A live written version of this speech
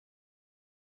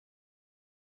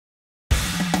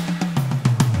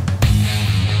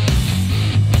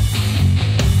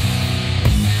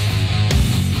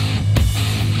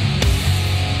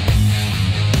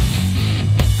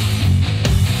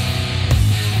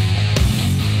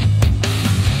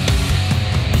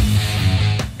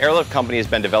Airlift Company has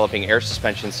been developing air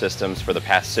suspension systems for the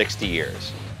past 60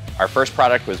 years. Our first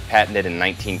product was patented in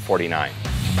 1949.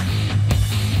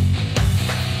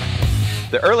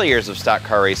 The early years of stock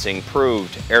car racing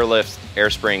proved Airlift's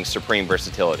airspring's supreme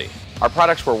versatility. Our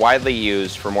products were widely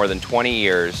used for more than 20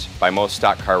 years by most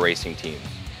stock car racing teams,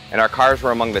 and our cars were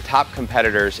among the top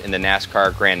competitors in the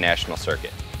NASCAR Grand National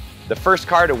Circuit. The first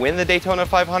car to win the Daytona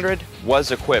 500 was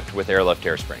equipped with Airlift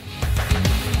airsprings.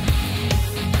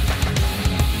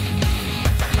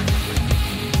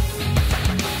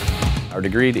 Our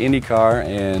degreed IndyCar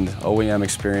and OEM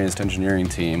experienced engineering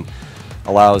team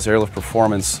allows Airlift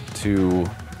Performance to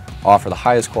offer the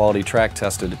highest quality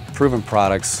track-tested, proven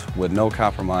products with no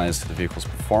compromise to the vehicle's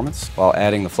performance while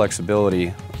adding the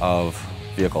flexibility of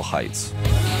vehicle heights.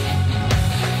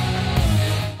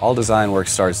 All design work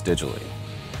starts digitally.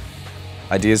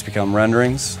 Ideas become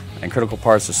renderings, and critical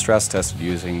parts are stress tested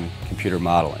using computer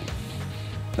modeling.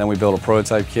 Then we build a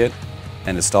prototype kit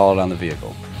and install it on the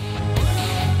vehicle.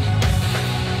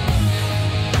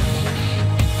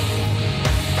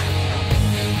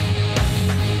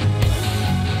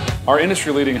 Our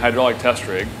industry-leading hydraulic test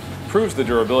rig proves the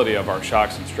durability of our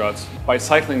shocks and struts by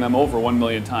cycling them over 1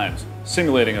 million times,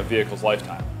 simulating a vehicle's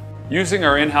lifetime. Using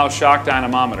our in-house shock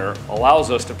dynamometer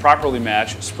allows us to properly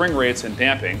match spring rates and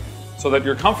damping so that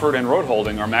your comfort and road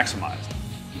holding are maximized.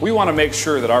 We want to make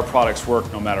sure that our products work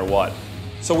no matter what,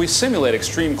 so we simulate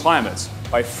extreme climates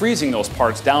by freezing those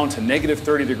parts down to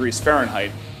 -30 degrees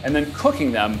Fahrenheit and then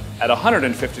cooking them at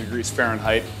 150 degrees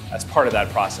Fahrenheit as part of that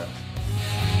process.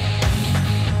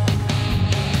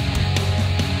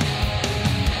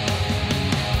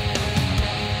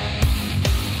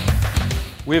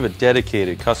 We have a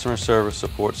dedicated customer service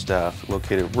support staff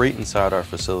located right inside our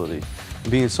facility.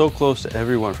 Being so close to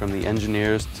everyone from the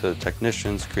engineers to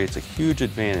technicians creates a huge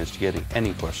advantage to getting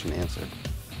any question answered.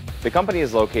 The company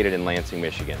is located in Lansing,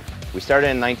 Michigan. We started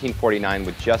in 1949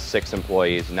 with just 6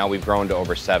 employees, and now we've grown to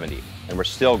over 70, and we're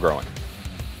still growing.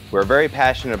 We're very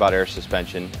passionate about air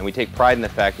suspension, and we take pride in the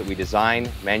fact that we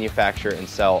design, manufacture, and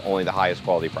sell only the highest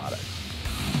quality products.